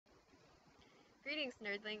Greetings,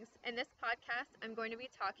 nerdlings. In this podcast, I'm going to be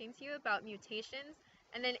talking to you about mutations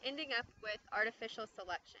and then ending up with artificial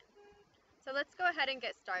selection. So let's go ahead and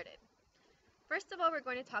get started. First of all, we're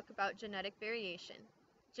going to talk about genetic variation.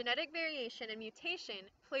 Genetic variation and mutation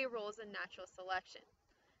play roles in natural selection.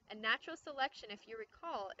 And natural selection, if you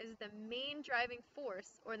recall, is the main driving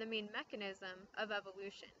force or the main mechanism of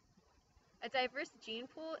evolution. A diverse gene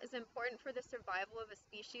pool is important for the survival of a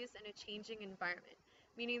species in a changing environment,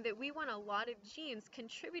 meaning that we want a lot of genes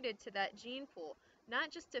contributed to that gene pool,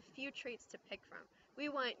 not just a few traits to pick from. We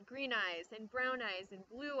want green eyes and brown eyes and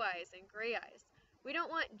blue eyes and gray eyes. We don't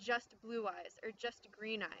want just blue eyes or just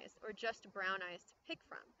green eyes or just brown eyes to pick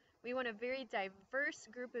from. We want a very diverse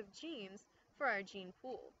group of genes for our gene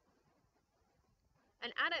pool.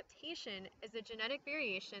 An adaptation is a genetic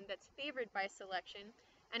variation that's favored by selection,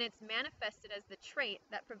 and it's manifested as the trait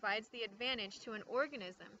that provides the advantage to an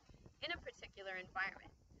organism in a particular environment.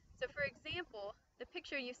 So for example, the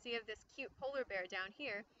picture you see of this cute polar bear down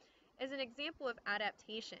here is an example of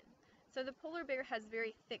adaptation. So the polar bear has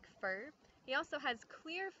very thick fur. He also has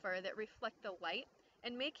clear fur that reflect the light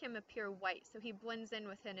and make him appear white, so he blends in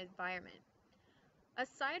with an environment.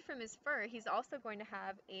 Aside from his fur, he's also going to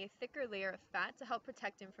have a thicker layer of fat to help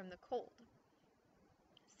protect him from the cold.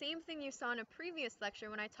 Same thing you saw in a previous lecture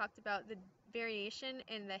when I talked about the variation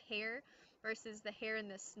in the hare versus the hare in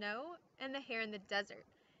the snow and the hare in the desert.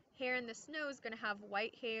 Hare in the snow is going to have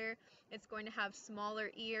white hair. It's going to have smaller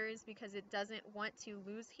ears because it doesn't want to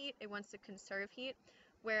lose heat. It wants to conserve heat.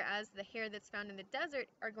 Whereas the hare that's found in the desert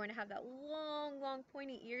are going to have that long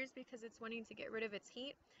pointy ears because it's wanting to get rid of its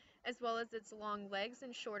heat, as well as its long legs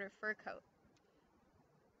and shorter fur coat.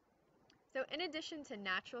 So in addition to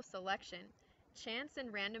natural selection, chance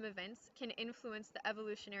and random events can influence the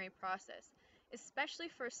evolutionary process, especially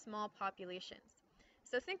for small populations.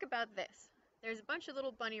 So think about this. There's a bunch of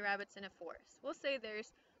little bunny rabbits in a forest. We'll say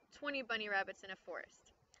there's 20 bunny rabbits in a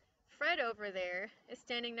forest. Fred over there is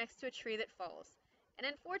standing next to a tree that falls, and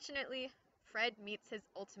unfortunately, Fred meets his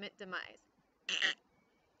ultimate demise.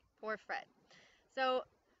 Poor Fred. So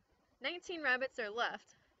 19 rabbits are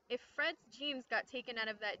left. If Fred's genes got taken out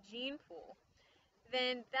of that gene pool,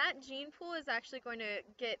 then that gene pool is actually going to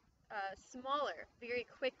get smaller very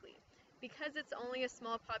quickly because it's only a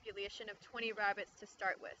small population of 20 rabbits to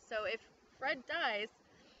start with. So if Fred dies,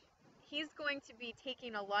 he's going to be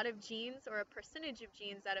taking a lot of genes or a percentage of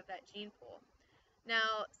genes out of that gene pool.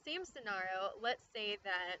 Now, same scenario, let's say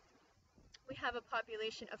that we have a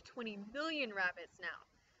population of 20 million rabbits now.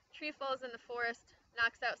 Tree falls in the forest,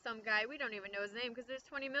 knocks out some guy, we don't even know his name because there's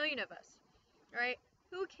 20 million of us, right?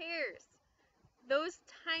 Who cares? Those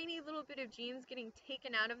tiny little bit of genes getting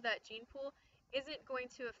taken out of that gene pool isn't going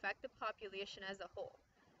to affect the population as a whole.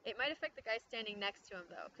 It might affect the guy standing next to him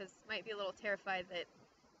though, because might be a little terrified that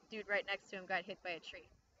dude right next to him got hit by a tree.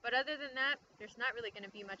 But other than that, there's not really going to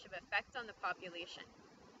be much of an effect on the population.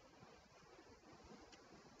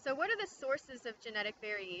 So what are the sources of genetic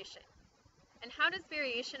variation? And how does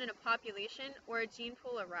variation in a population or a gene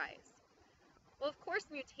pool arise? Well, of course,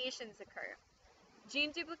 mutations occur. Gene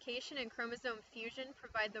duplication and chromosome fusion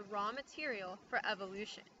provide the raw material for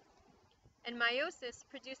evolution. And meiosis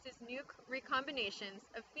produces new recombinations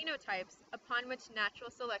of phenotypes upon which natural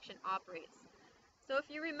selection operates. So if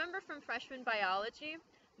you remember from freshman biology,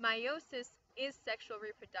 meiosis is sexual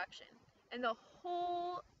reproduction. And the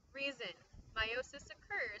whole reason meiosis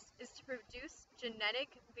occurs is to produce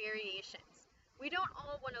genetic variations. We don't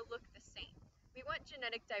all want to look the same. We want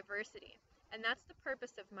genetic diversity, and that's the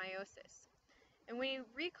purpose of meiosis. And when you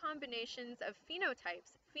recombinations of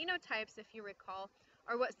phenotypes, if you recall,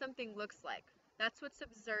 are what something looks like. That's what's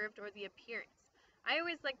observed or the appearance. I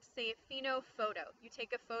always like to say phenophoto. You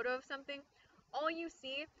take a photo of something, all you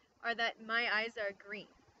see are that my eyes are green.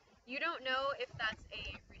 You don't know if that's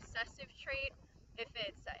a recessive trait, if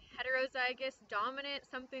it's a heterozygous, dominant,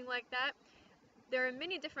 something like that. There are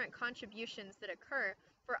many different contributions that occur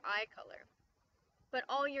for eye color. But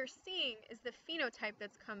all you're seeing is the phenotype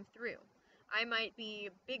that's come through. I might be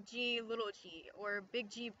big G, little g, or big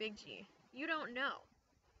G, big G. You don't know.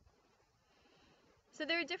 So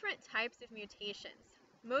there are different types of mutations.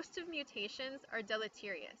 Most of mutations are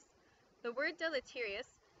deleterious. The word deleterious,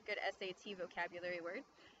 good SAT vocabulary word,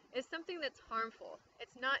 is something that's harmful.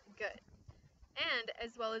 It's not good. And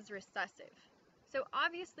as well as recessive. So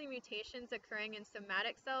obviously mutations occurring in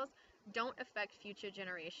somatic cells don't affect future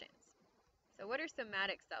generations. So what are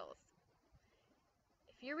somatic cells?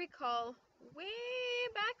 If you recall, way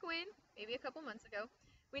back when, maybe a couple months ago,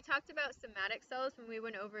 we talked about somatic cells when we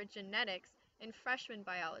went over genetics in freshman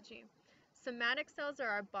biology. Somatic cells are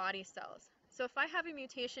our body cells. So if I have a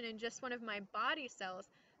mutation in just one of my body cells,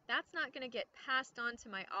 that's not going to get passed on to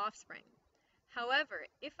my offspring. However,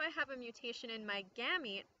 if I have a mutation in my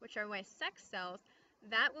gamete, which are my sex cells,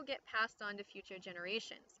 that will get passed on to future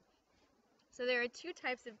generations. So there are two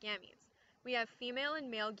types of gametes. We have female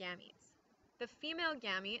and male gametes. The female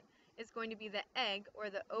gamete is going to be the egg or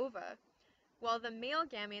the ova, while the male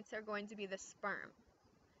gametes are going to be the sperm.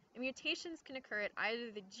 And mutations can occur at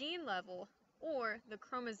either the gene level or the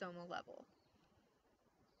chromosomal level.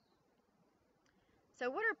 So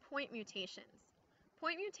what are point mutations?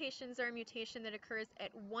 Point mutations are a mutation that occurs at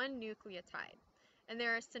one nucleotide, and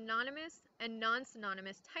there are synonymous and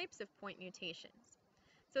non-synonymous types of point mutations.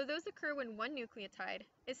 So those occur when one nucleotide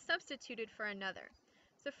is substituted for another.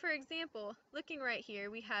 So for example, looking right here,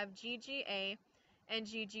 we have GGA and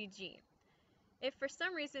GGG. If for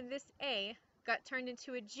some reason this A got turned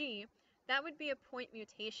into a G, that would be a point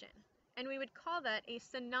mutation, and we would call that a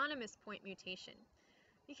synonymous point mutation.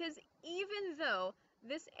 Because even though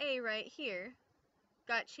this A right here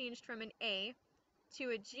got changed from an A to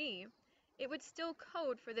a G, it would still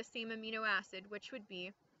code for the same amino acid, which would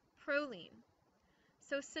be proline.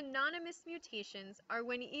 So synonymous mutations are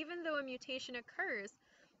when even though a mutation occurs,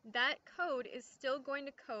 that code is still going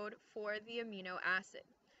to code for the amino acid.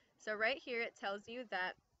 So right here it tells you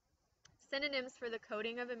that synonyms for the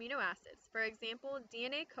coding of amino acids, for example,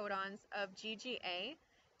 DNA codons of GGA,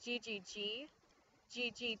 GGG,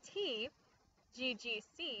 GGT,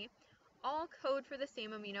 GGC, all code for the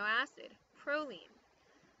same amino acid, proline.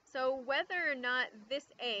 So whether or not this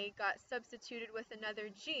A got substituted with another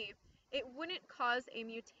G, it wouldn't cause a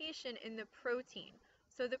mutation in the protein.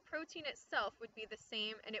 So the protein itself would be the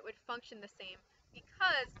same and it would function the same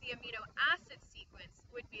because the amino acid sequence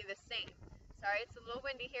would be the same. Sorry, it's a little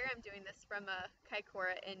windy here. I'm doing this from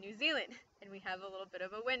Kaikoura in New Zealand, and we have a little bit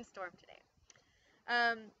of a windstorm today.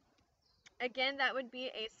 Again, that would be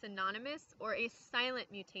a synonymous or a silent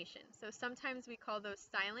mutation. So sometimes we call those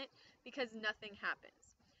silent because nothing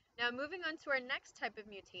happens. Now moving on to our next type of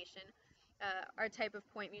mutation, our type of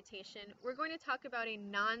point mutation, we're going to talk about a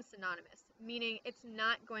non-synonymous, meaning it's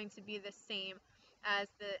not going to be the same as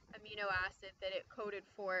the amino acid that it coded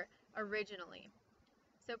for originally.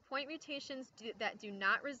 So point mutations that do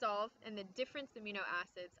not resolve in the different amino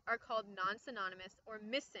acids are called non-synonymous or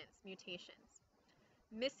missense mutations.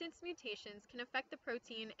 Missense mutations can affect the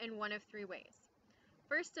protein in one of three ways.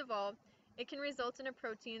 First of all, it can result in a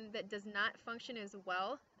protein that does not function as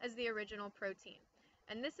well as the original protein.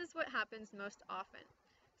 And this is what happens most often.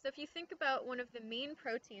 So if you think about one of the main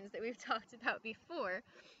proteins that we've talked about before,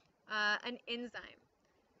 an enzyme.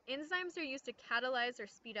 Enzymes are used to catalyze or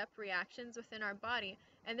speed up reactions within our body,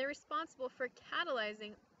 and they're responsible for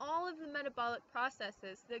catalyzing all of the metabolic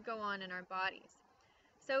processes that go on in our bodies.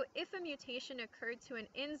 So if a mutation occurred to an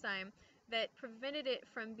enzyme that prevented it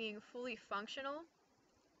from being fully functional,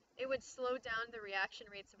 it would slow down the reaction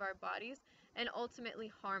rates of our bodies and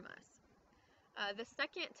ultimately harm us. The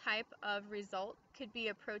second type of result could be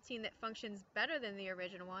a protein that functions better than the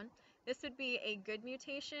original one. This would be a good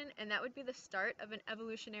mutation, and that would be the start of an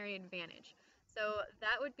evolutionary advantage. So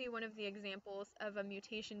that would be one of the examples of a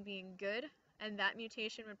mutation being good, and that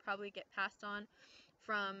mutation would probably get passed on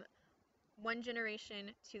from one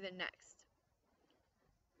generation to the next.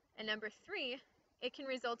 And number three, it can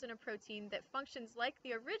result in a protein that functions like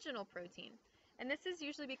the original protein, and this is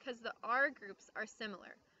usually because the R groups are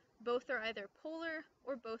similar. Both are either polar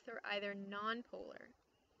or both are either non-polar.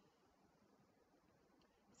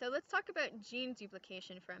 So let's talk about gene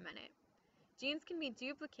duplication for a minute. Genes can be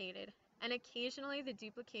duplicated, and occasionally the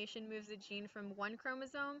duplication moves a gene from one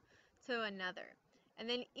chromosome to another. And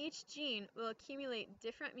then each gene will accumulate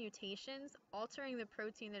different mutations, altering the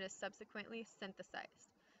protein that is subsequently synthesized.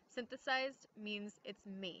 Synthesized means it's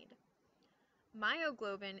made.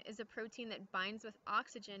 Myoglobin is a protein that binds with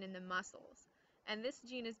oxygen in the muscles, and this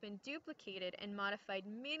gene has been duplicated and modified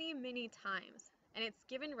many, many times, and it's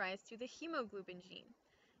given rise to the hemoglobin gene.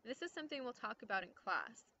 This is something we'll talk about in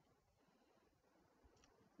class.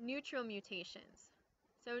 Neutral mutations.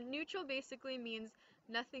 So neutral basically means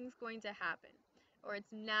nothing's going to happen, or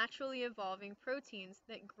it's naturally evolving proteins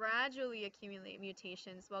that gradually accumulate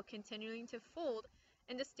mutations while continuing to fold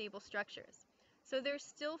into stable structures. So they're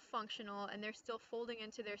still functional and they're still folding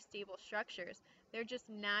into their stable structures. They're just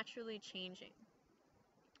naturally changing.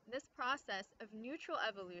 This process of neutral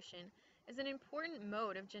evolution is an important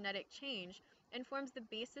mode of genetic change and forms the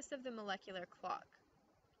basis of the molecular clock.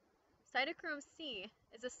 Cytochrome C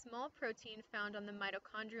is a small protein found on the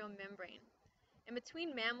mitochondrial membrane. In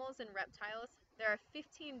between mammals and reptiles, there are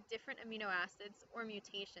 15 different amino acids or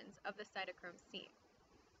mutations of the cytochrome C.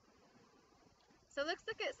 So let's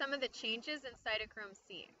look at some of the changes in cytochrome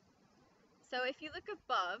C. So if you look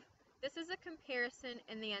above, this is a comparison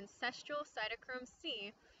in the ancestral cytochrome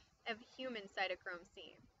C of human cytochrome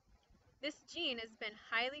C. This gene has been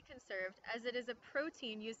highly conserved as it is a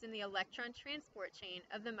protein used in the electron transport chain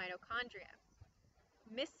of the mitochondria.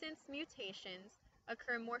 Missense mutations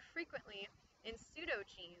occur more frequently in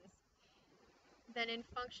pseudogenes than in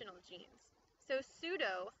functional genes. So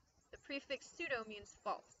pseudo, the prefix pseudo means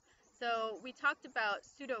false. So we talked about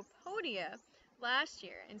pseudopodia last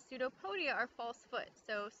year, and pseudopodia are false foot.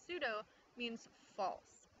 So pseudo means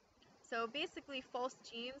false. So basically, false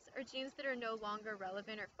genes are genes that are no longer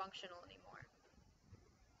relevant or functional anymore.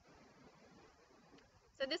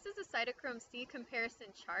 So this is a cytochrome C comparison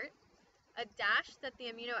chart. A dash that the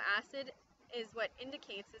amino acid is what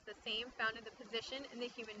indicates is the same found in the position in the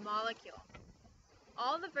human molecule.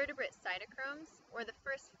 All the vertebrate cytochromes, or the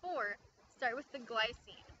first four, start with the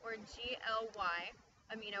glycine, or GLY,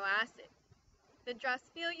 amino acid. The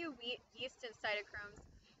Drosophila wheat, yeast, and cytochromes,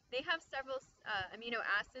 they have several amino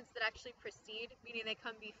acids that actually precede, meaning they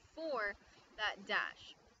come before that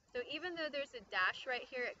dash. So even though there's a dash right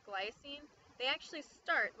here at glycine, they actually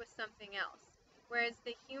start with something else. Whereas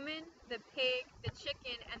the human, the pig, the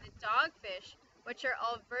chicken, and the dogfish, which are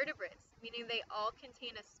all vertebrates, meaning they all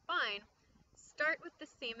contain a spine, start with the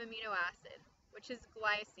same amino acid, which is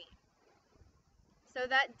glycine. So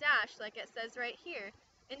that dash, like it says right here,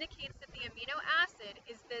 indicates that the amino acid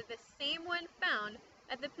is the same one found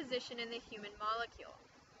at the position in the human molecule.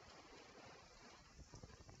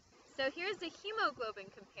 So here's the hemoglobin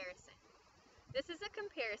comparison. This is a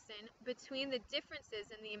comparison between the differences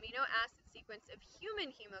in the amino acid sequence of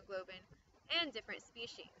human hemoglobin and different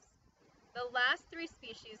species. The last three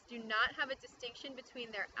species do not have a distinction between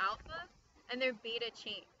their alpha and their beta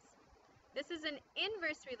chains. This is an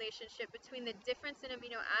inverse relationship between the difference in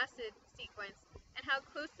amino acid sequence and how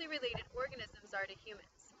closely related organisms are to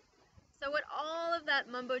humans. So what all of that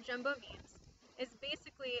mumbo jumbo means is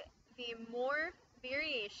basically the more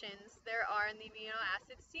variations there are in the amino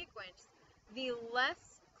acid sequence, the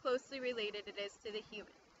less closely related it is to the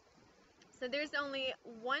human. So there's only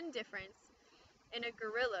one difference in a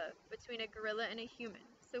gorilla between a gorilla and a human.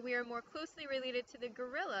 So we are more closely related to the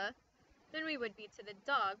gorilla than we would be to the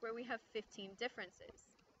dog, where we have 15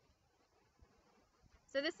 differences.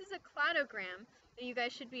 So this is a cladogram that you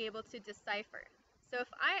guys should be able to decipher. So if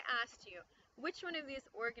I asked you which one of these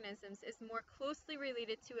organisms is more closely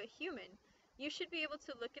related to a human, you should be able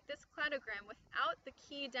to look at this cladogram without the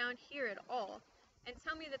key down here at all and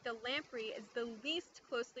tell me that the lamprey is the least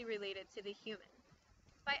closely related to the human.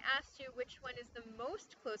 If I asked you which one is the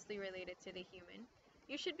most closely related to the human,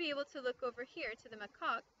 you should be able to look over here to the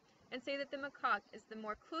macaque and say that the macaque is the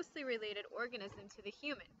more closely related organism to the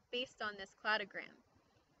human based on this cladogram.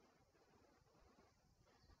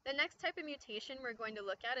 The next type of mutation we're going to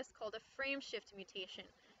look at is called a frame shift mutation,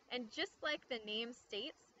 and just like the name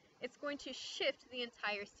states, it's going to shift the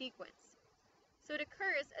entire sequence. So it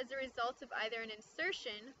occurs as a result of either an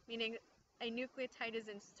insertion, meaning a nucleotide is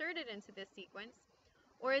inserted into this sequence,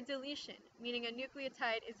 or a deletion, meaning a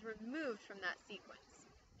nucleotide is removed from that sequence.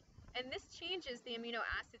 And this changes the amino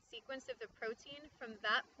acid sequence of the protein from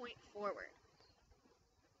that point forward.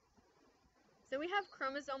 So we have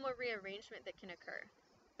chromosomal rearrangement that can occur.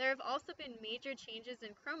 There have also been major changes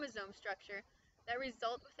in chromosome structure that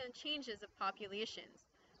result within changes of populations,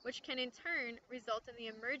 which can in turn result in the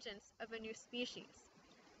emergence of a new species.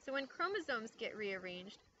 So when chromosomes get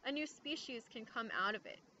rearranged, a new species can come out of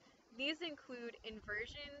it. These include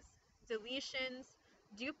inversions, deletions,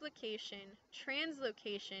 duplication,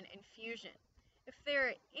 translocation, and fusion. If there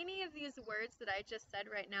are any of these words that I just said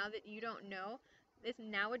right now that you don't know,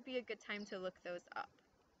 now would be a good time to look those up.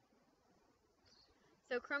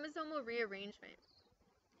 So chromosomal rearrangement.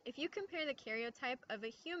 If you compare the karyotype of a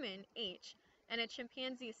human, H, and a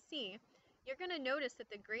chimpanzee, C, you're going to notice that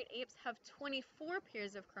the great apes have 24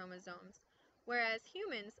 pairs of chromosomes, whereas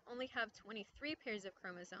humans only have 23 pairs of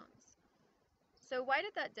chromosomes. So why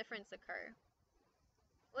did that difference occur?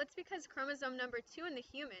 Well, it's because chromosome number 2 in the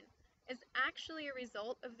human is actually a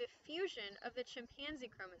result of the fusion of the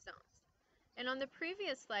chimpanzee chromosomes. And on the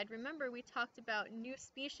previous slide, remember we talked about new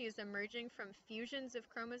species emerging from fusions of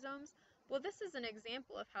chromosomes? Well, this is an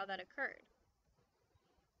example of how that occurred.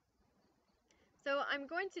 So I'm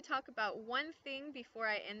going to talk about one thing before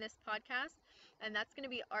I end this podcast, and that's going to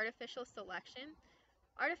be artificial selection.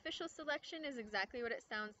 Artificial selection is exactly what it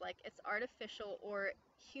sounds like. It's artificial or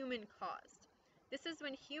human caused. This is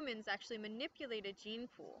when humans actually manipulate a gene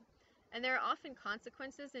pool, and there are often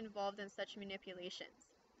consequences involved in such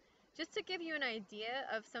manipulations. Just to give you an idea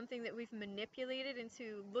of something that we've manipulated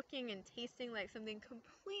into looking and tasting like something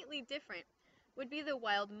completely different would be the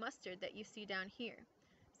wild mustard that you see down here.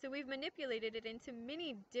 So we've manipulated it into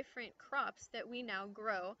many different crops that we now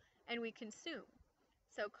grow and we consume.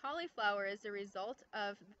 So cauliflower is a result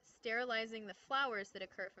of sterilizing the flowers that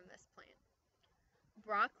occur from this plant.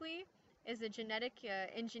 Broccoli is a genetic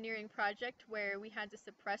engineering project where we had to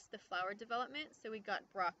suppress the flower development, so we got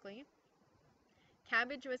broccoli.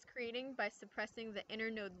 Cabbage was created by suppressing the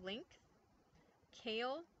internode length.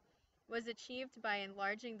 Kale was achieved by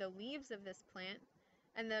enlarging the leaves of this plant,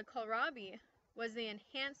 and the kohlrabi was the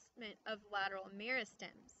enhancement of lateral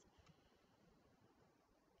meristems.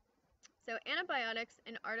 So antibiotics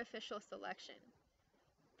and artificial selection.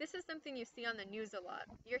 This is something you see on the news a lot.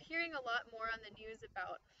 You're hearing a lot more on the news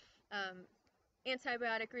about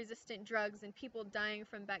antibiotic-resistant drugs and people dying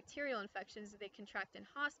from bacterial infections that they contract in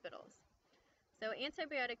hospitals. So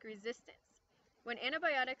antibiotic resistance. When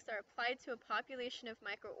antibiotics are applied to a population of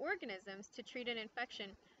microorganisms to treat an infection,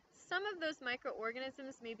 some of those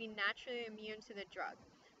microorganisms may be naturally immune to the drug.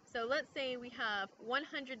 So let's say we have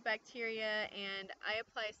 100 bacteria and I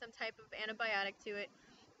apply some type of antibiotic to it.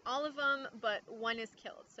 All of them but one is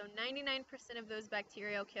killed. So 99% of those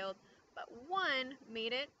bacteria killed, but one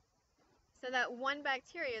made it. So that one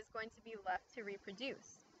bacteria is going to be left to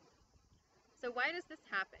reproduce. So why does this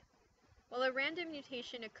happen? Well, a random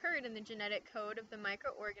mutation occurred in the genetic code of the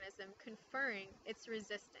microorganism conferring its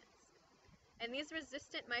resistance. And these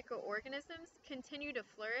resistant microorganisms continue to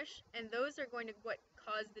flourish, and those are going to what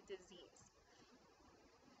cause the disease.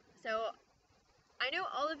 So I know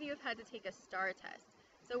all of you have had to take a STAR test.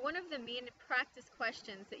 So one of the main practice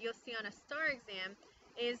questions that you'll see on a STAR exam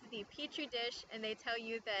is the petri dish, and they tell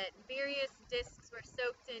you that various discs were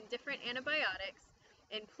soaked in different antibiotics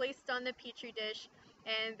and placed on the petri dish,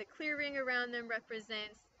 and the clear ring around them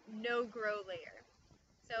represents no grow layer.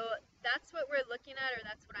 So that's what we're looking at, or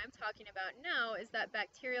that's what I'm talking about now, is that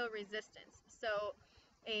bacterial resistance. So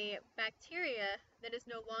a bacteria that is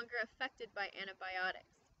no longer affected by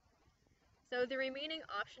antibiotics. So the remaining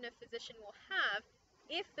option a physician will have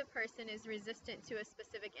if the person is resistant to a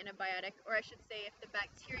specific antibiotic, or I should say if the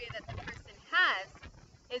bacteria that the person has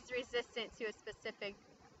is resistant to a specific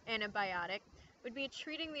antibiotic, would be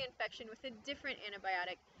treating the infection with a different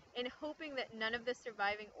antibiotic and hoping that none of the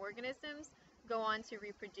surviving organisms go on to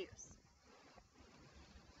reproduce.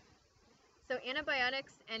 So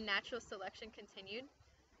antibiotics and natural selection continued.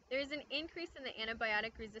 There is an increase in the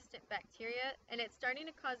antibiotic-resistant bacteria, and it's starting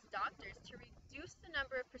to cause doctors to reduce the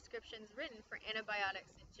number of prescriptions written for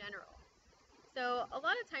antibiotics in general. So a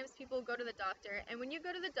lot of times people go to the doctor, and when you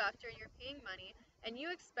go to the doctor, you're paying money, and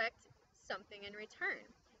you expect something in return.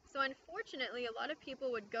 So unfortunately, a lot of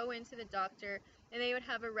people would go into the doctor, and they would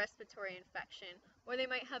have a respiratory infection, or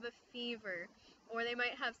they might have a fever, or they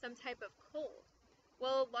might have some type of cold.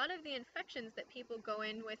 Well, a lot of the infections that people go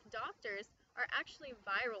in with doctors are actually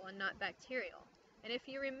viral and not bacterial. And if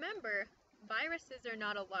you remember, viruses are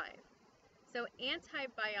not alive. So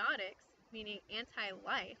antibiotics, meaning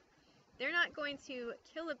anti-life, they're not going to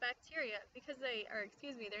kill a bacteria because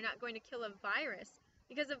they're not going to kill a virus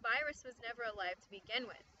because a virus was never alive to begin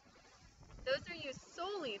with. Those are used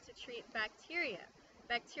solely to treat bacteria.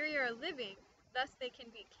 Bacteria are living, thus they can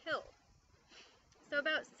be killed. So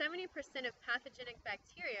about 70% of pathogenic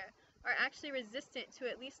bacteria are actually resistant to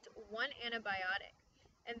at least one antibiotic,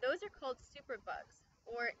 and those are called superbugs,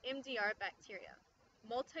 or MDR bacteria,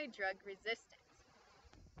 multi-drug resistant.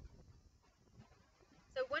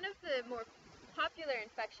 So one of the more popular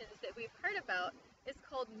infections that we've heard about is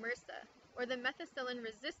called MRSA, or the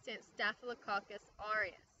methicillin-resistant Staphylococcus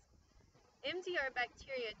aureus. MDR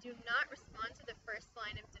bacteria do not respond to the first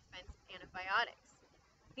line of defense antibiotics.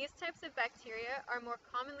 These types of bacteria are more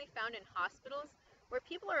commonly found in hospitals where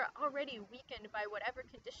people are already weakened by whatever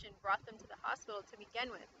condition brought them to the hospital to begin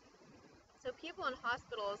with. So people in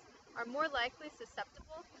hospitals are more likely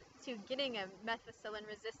susceptible to getting a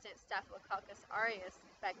methicillin-resistant Staphylococcus aureus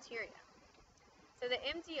bacteria. So the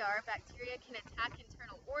MDR bacteria can attack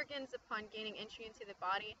internal organs upon gaining entry into the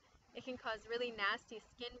body. It can cause really nasty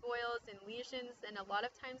skin boils and lesions, and a lot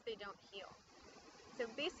of times they don't heal. So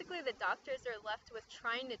basically the doctors are left with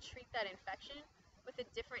trying to treat that infection with a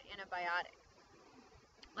different antibiotic.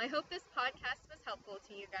 I hope this podcast was helpful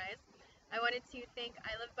to you guys. I wanted to thank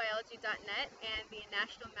ilovebiology.net and the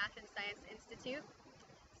National Math and Science Institute.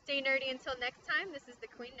 Stay nerdy until next time. This is the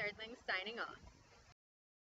Queen Nerdling signing off.